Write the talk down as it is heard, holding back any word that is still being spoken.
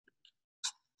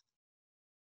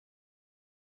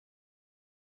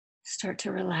Start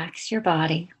to relax your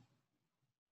body.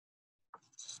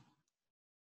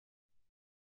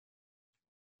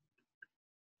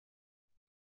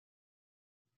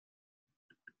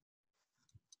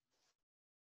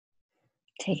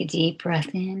 Take a deep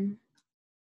breath in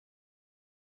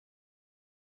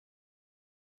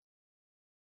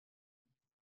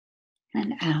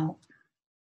and out.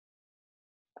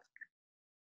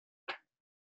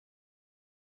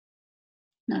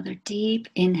 Another deep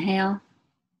inhale,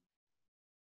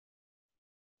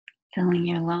 filling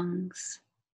your lungs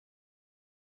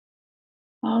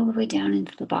all the way down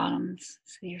into the bottoms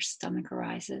so your stomach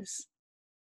arises.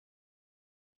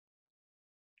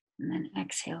 And then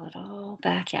exhale it all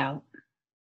back out.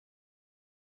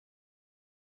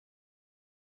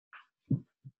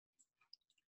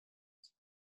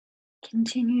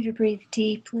 Continue to breathe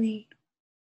deeply,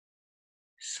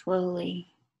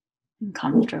 slowly, and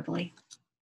comfortably.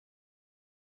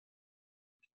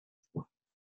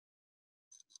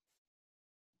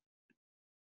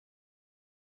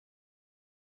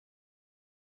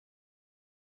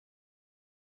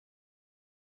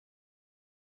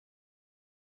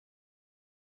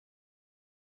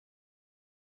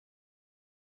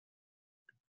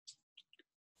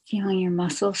 Feeling your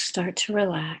muscles start to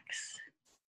relax.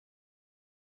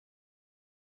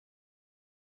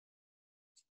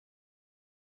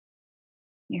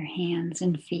 Your hands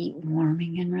and feet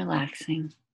warming and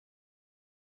relaxing.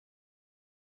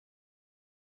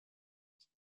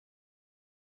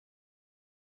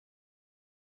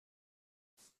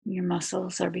 Your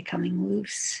muscles are becoming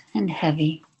loose and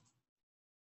heavy.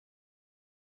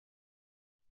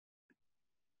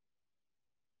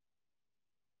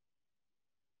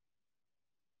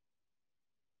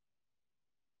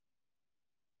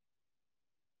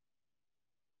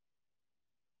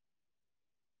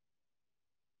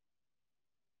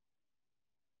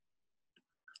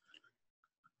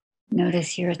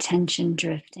 Notice your attention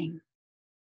drifting,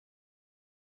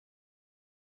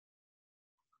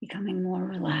 becoming more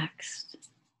relaxed.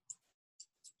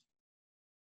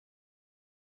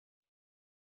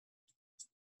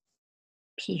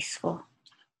 Peaceful.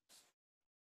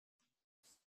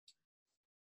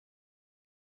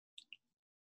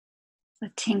 A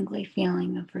tingly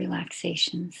feeling of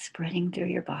relaxation spreading through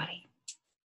your body.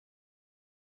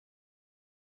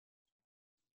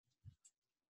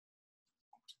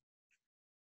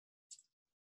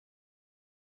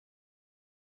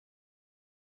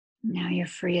 Now you're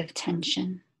free of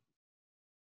tension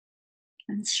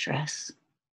and stress.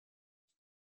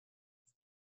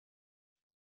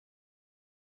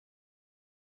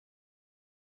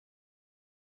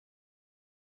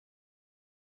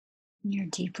 You're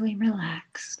deeply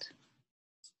relaxed.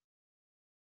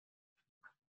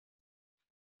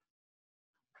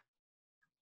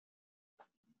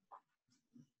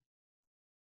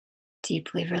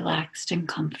 Deeply relaxed and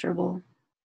comfortable.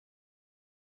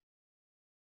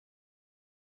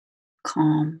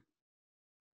 Calm.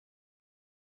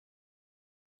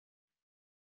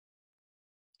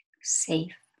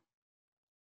 Safe.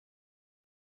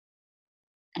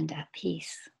 And at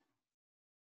peace.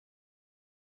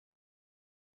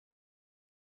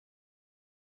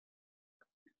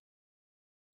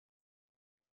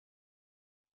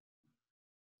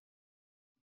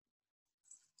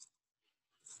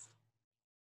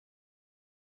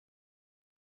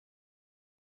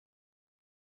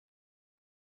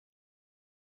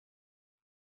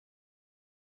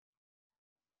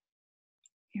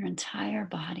 Your entire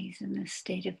body's in this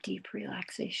state of deep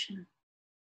relaxation.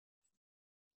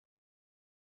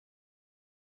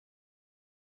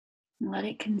 Let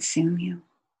it consume you.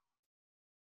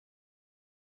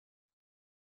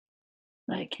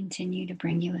 Let it continue to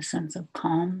bring you a sense of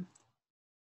calm.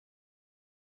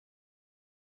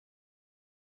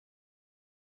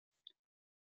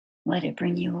 Let it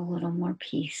bring you a little more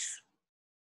peace.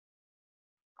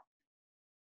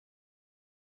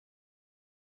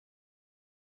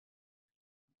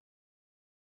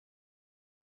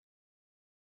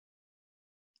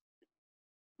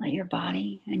 Let your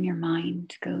body and your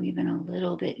mind go even a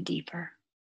little bit deeper.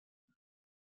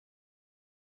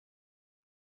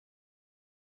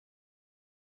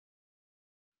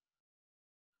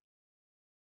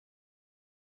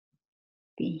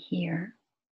 Be here,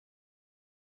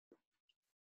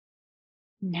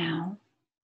 now,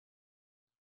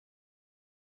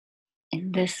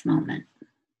 in this moment.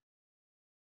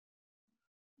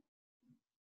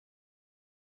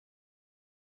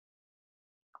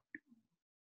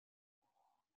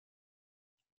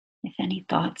 If any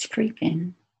thoughts creep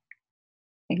in,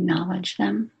 acknowledge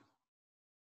them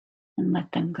and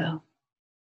let them go.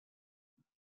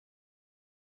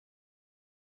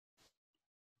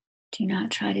 Do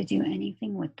not try to do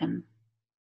anything with them.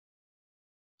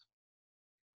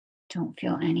 Don't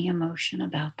feel any emotion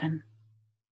about them.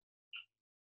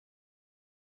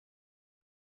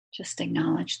 Just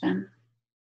acknowledge them,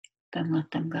 then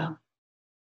let them go.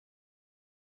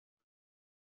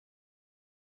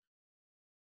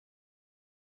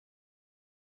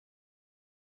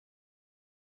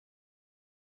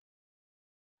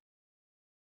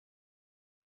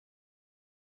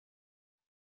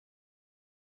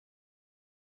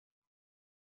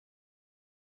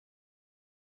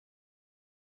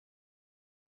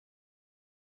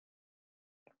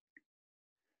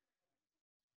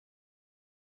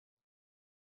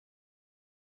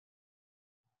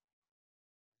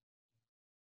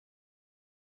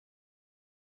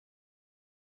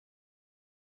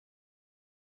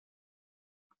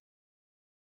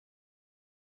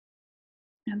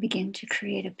 Now begin to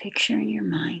create a picture in your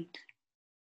mind,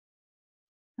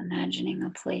 imagining a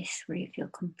place where you feel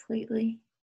completely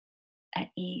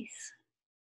at ease.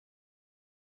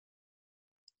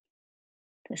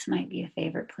 This might be a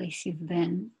favorite place you've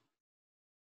been,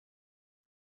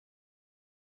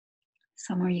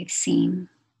 somewhere you've seen,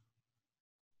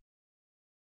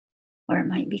 or it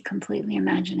might be completely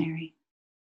imaginary.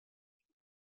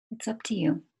 It's up to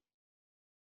you.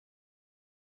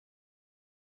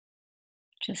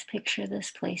 Just picture this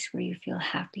place where you feel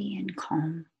happy and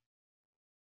calm.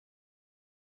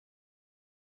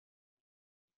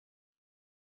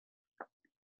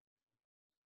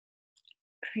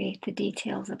 Create the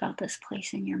details about this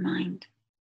place in your mind,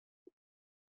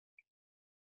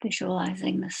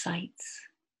 visualizing the sights.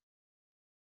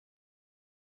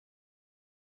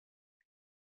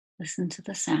 Listen to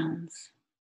the sounds.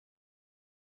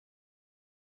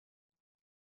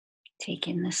 Take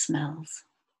in the smells.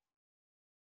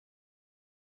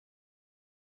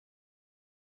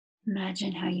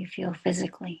 Imagine how you feel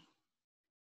physically.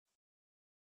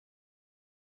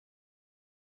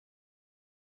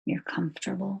 You're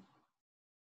comfortable.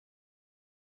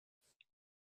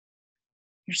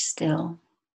 You're still.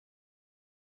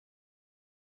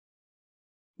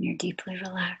 You're deeply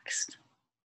relaxed.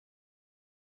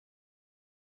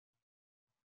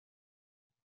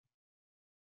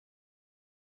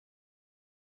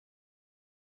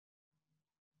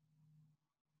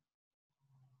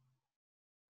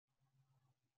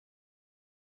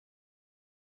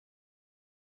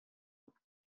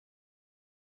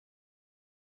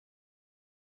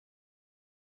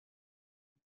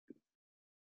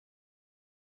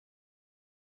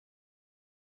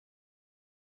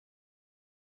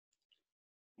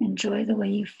 Enjoy the way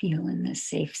you feel in this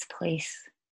safe place.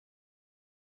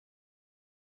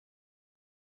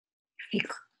 You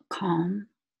feel calm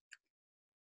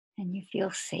and you feel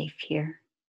safe here,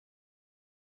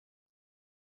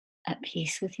 at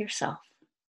peace with yourself,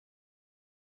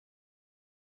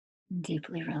 and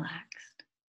deeply relaxed.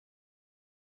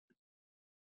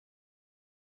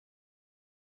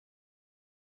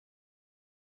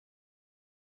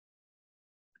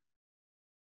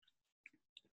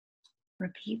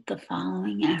 Repeat the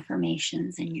following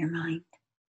affirmations in your mind.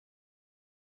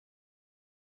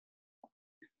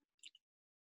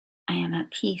 I am at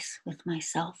peace with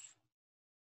myself.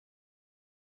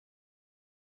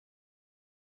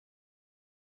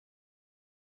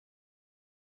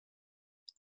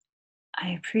 I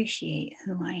appreciate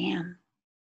who I am.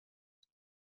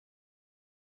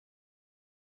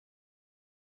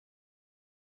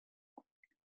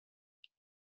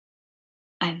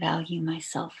 I value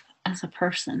myself as a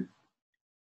person.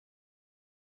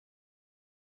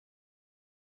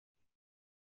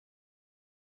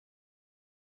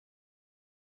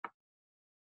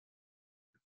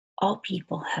 All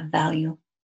people have value,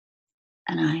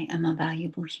 and I am a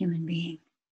valuable human being.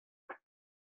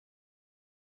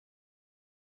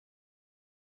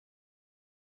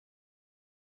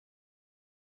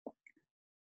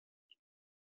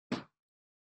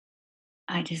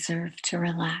 I deserve to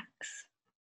relax.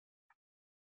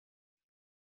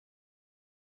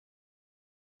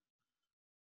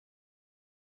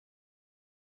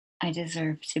 I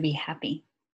deserve to be happy.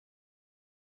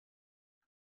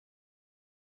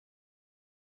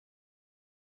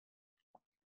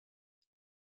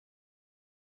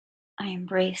 I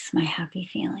embrace my happy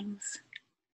feelings,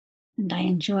 and I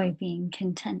enjoy being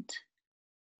content.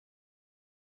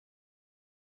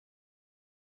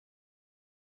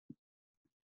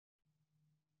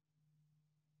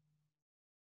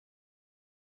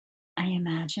 I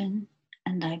imagine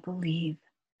and I believe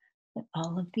that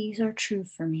all of these are true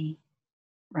for me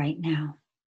right now,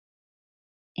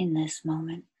 in this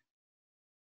moment.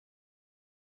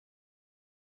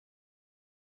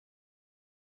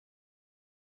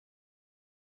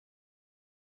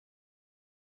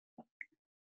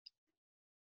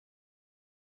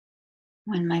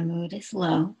 When my mood is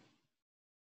low,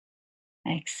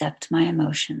 I accept my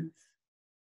emotions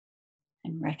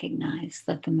and recognize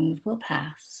that the mood will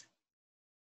pass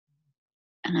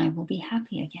and I will be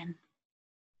happy again.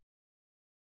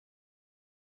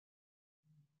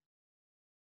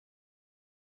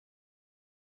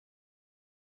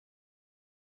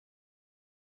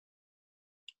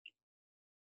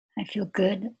 I feel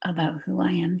good about who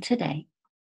I am today.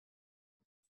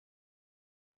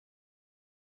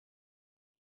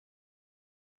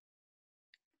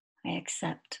 I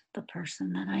accept the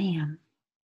person that I am.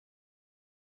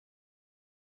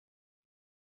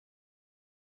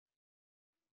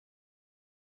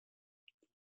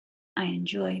 I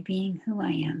enjoy being who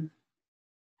I am,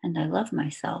 and I love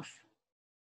myself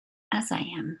as I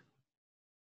am.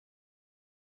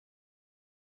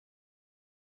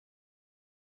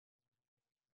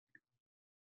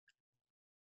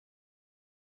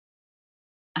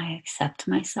 I accept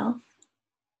myself.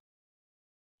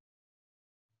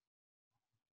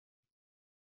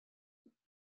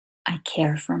 I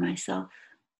care for myself.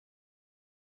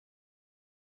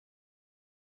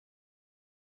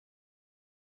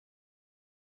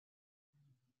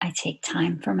 I take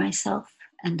time for myself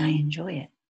and I enjoy it.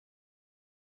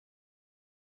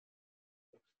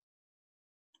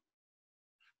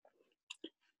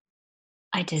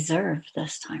 I deserve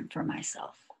this time for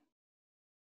myself.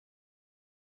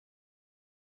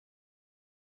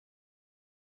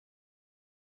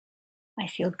 I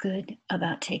feel good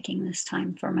about taking this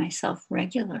time for myself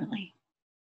regularly.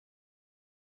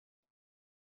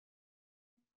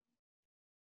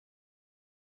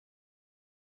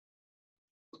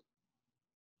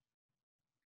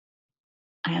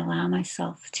 I allow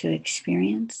myself to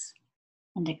experience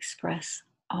and express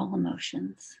all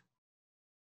emotions,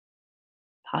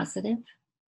 positive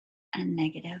and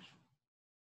negative.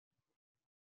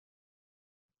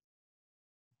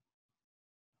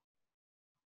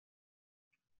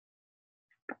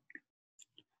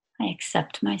 I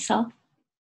accept myself.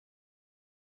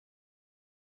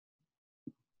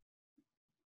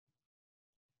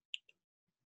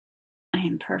 I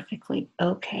am perfectly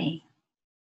okay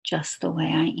just the way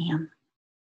I am.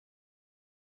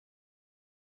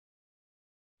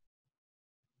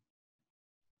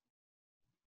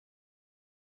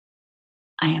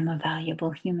 I am a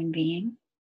valuable human being.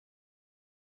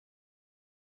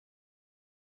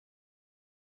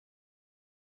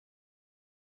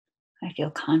 I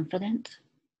feel confident.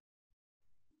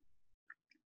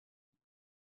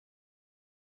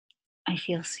 I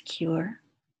feel secure.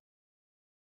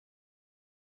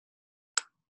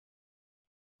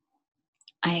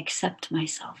 I accept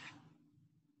myself.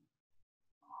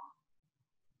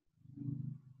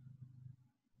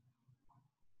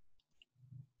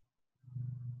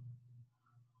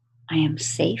 I am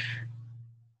safe.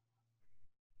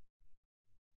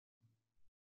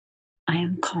 I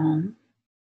am calm.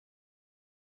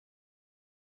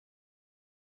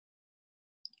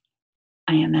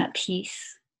 I am at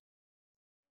peace.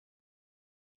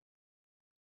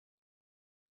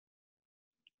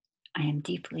 I am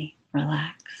deeply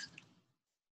relaxed.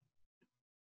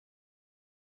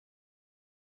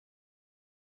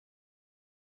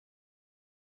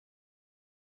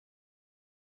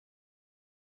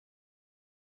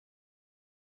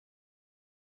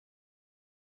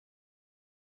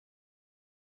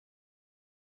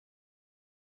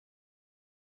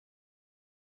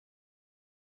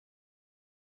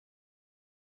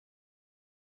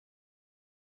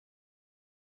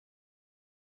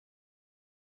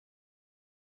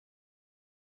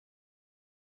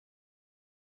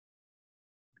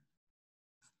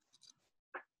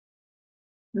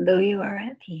 Though you are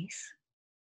at peace,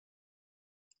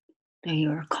 though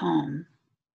you are calm,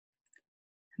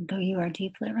 and though you are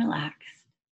deeply relaxed,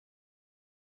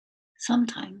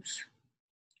 sometimes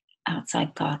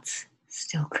outside thoughts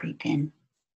still creep in.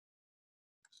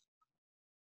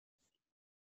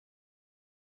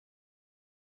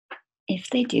 If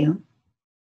they do,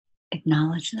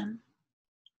 acknowledge them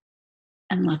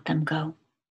and let them go.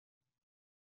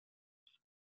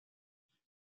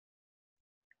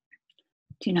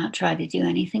 Do not try to do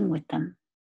anything with them.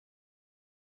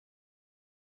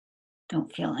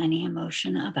 Don't feel any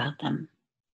emotion about them.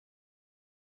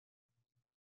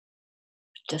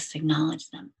 Just acknowledge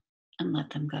them and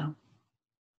let them go.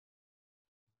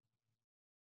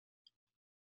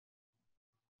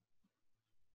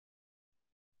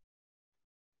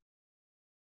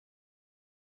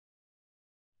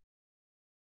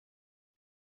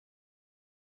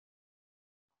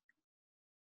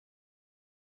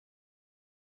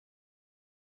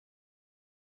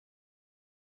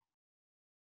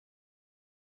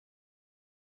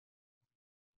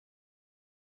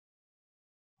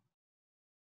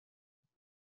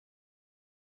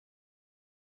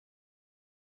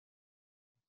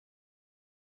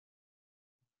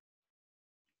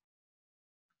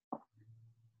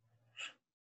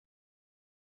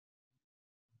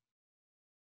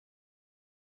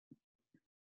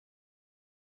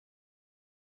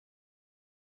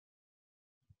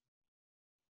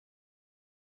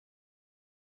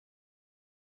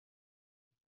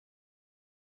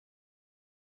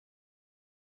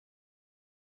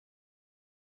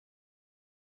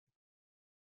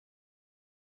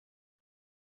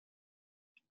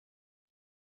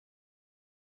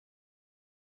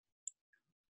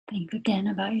 Think again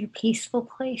about your peaceful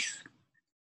place.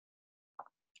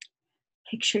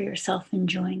 Picture yourself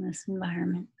enjoying this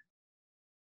environment.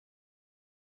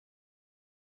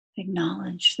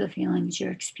 Acknowledge the feelings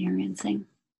you're experiencing.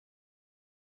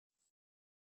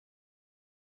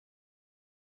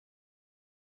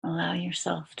 Allow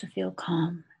yourself to feel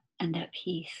calm and at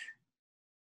peace.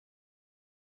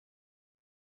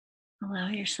 Allow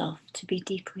yourself to be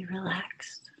deeply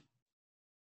relaxed.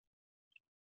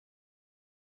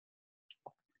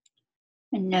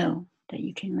 And know that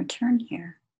you can return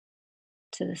here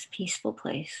to this peaceful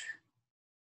place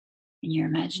in your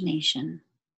imagination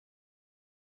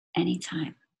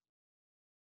anytime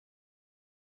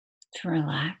to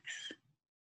relax,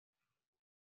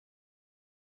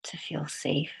 to feel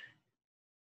safe,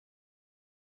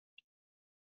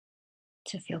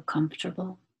 to feel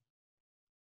comfortable,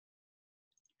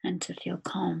 and to feel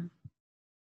calm.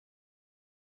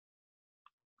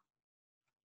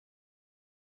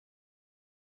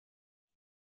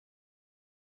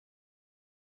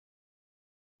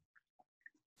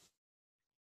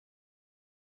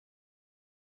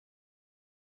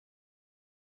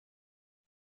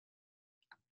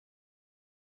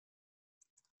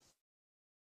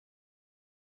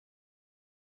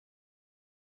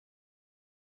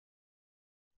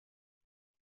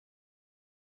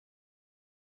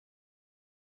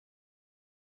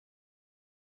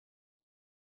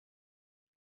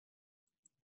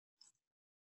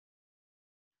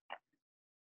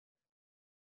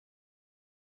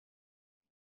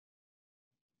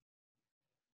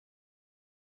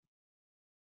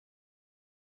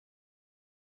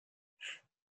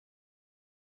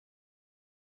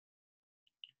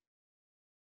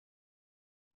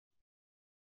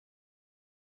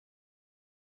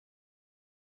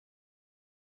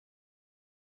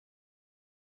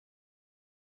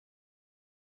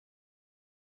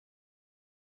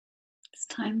 It's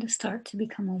time to start to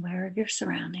become aware of your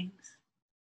surroundings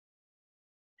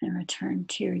and return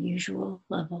to your usual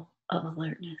level of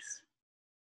alertness.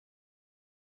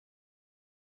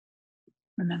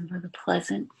 Remember the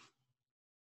pleasant,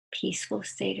 peaceful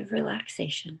state of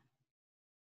relaxation,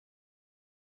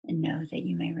 and know that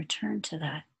you may return to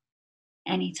that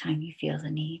anytime you feel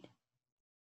the need.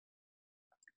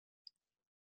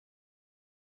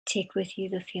 Take with you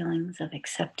the feelings of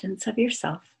acceptance of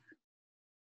yourself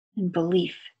and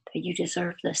belief that you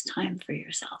deserve this time for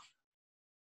yourself.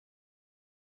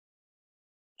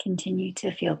 Continue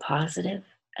to feel positive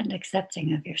and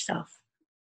accepting of yourself,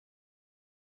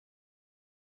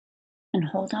 and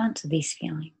hold on to these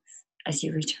feelings as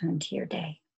you return to your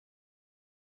day.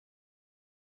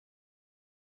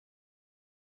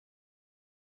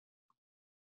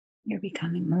 You're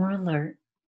becoming more alert,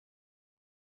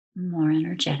 more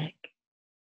energetic,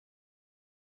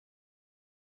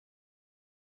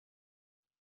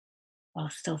 while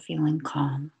still feeling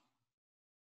calm.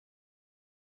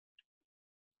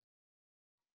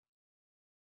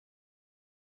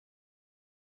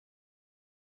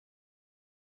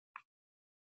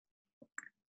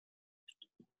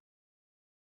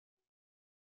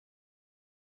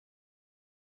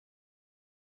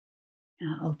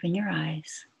 Now open your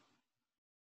eyes,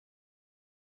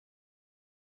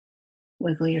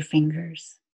 wiggle your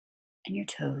fingers and your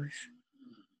toes,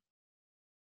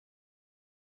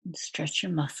 and stretch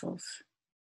your muscles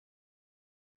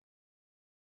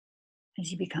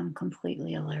as you become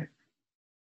completely alert.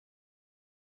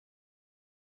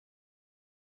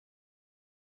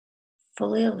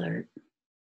 Fully alert,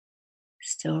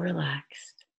 still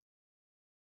relaxed,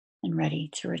 and ready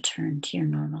to return to your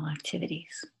normal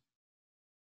activities.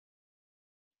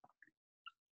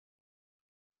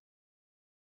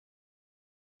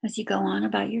 As you go on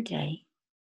about your day,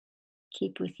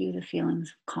 keep with you the feelings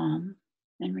of calm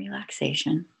and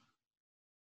relaxation.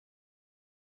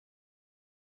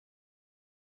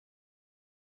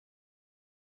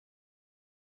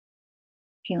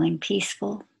 Feeling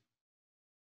peaceful,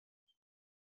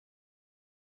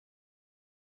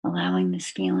 allowing this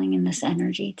feeling and this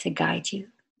energy to guide you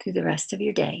through the rest of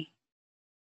your day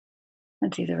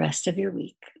and through the rest of your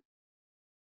week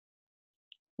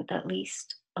with at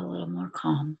least a little more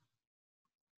calm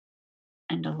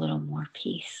and a little more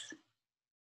peace.